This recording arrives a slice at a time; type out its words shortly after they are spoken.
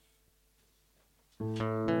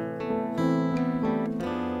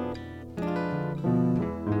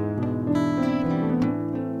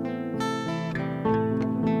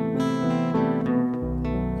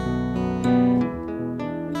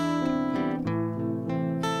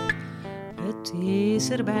Het is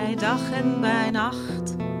er bij dag en bij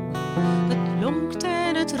nacht. Het lonkt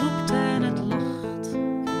en het roept en het lacht.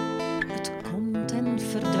 Het komt en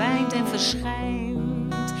verdwijnt en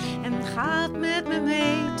verschijnt en gaat met me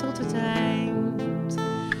mee tot het eind.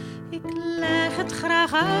 Ik leg het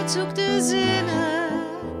graag uit, zoek de zinnen.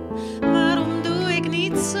 Waarom doe ik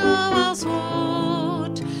niet zoals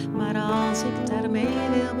hoort? Maar als ik daarmee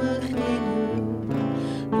wil beginnen,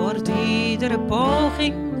 wordt iedere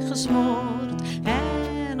poging gesmoord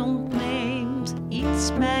en ontneemt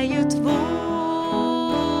iets bij het woord.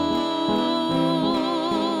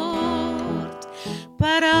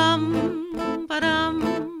 Padam, padam,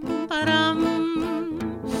 padam.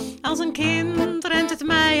 Als een kind rent het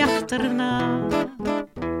mij achterna.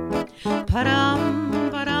 Padam,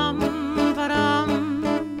 padam, padam.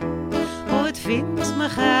 Oh, het vindt me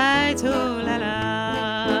geit, oh la la.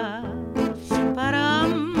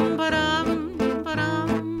 Padam, padam, padam.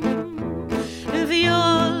 Een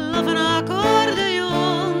viool of een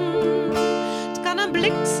accordeon. Het kan een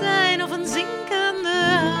blik zijn of een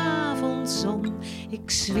zinkende avondzon.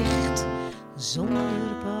 Ik zwicht zonder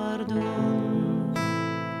pardon.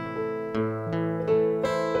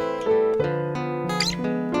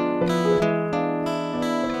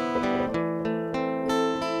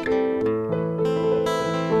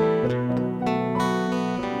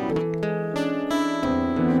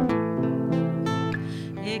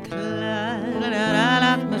 Ik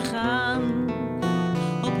laat me gaan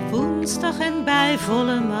op woensdag en bij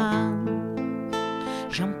volle maan.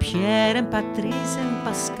 Jean-Pierre en Patrice en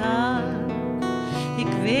Pascal, ik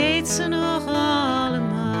weet ze nog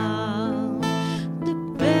allemaal.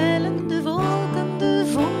 De bellen, de wolken,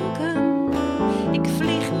 de vonken, ik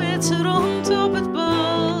vlieg met ze rond op het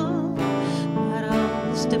bal. Maar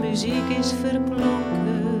als de muziek is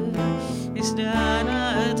verklonken, is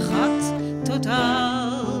daarna het gat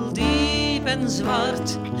totaal diep en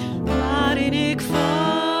zwart waarin ik val.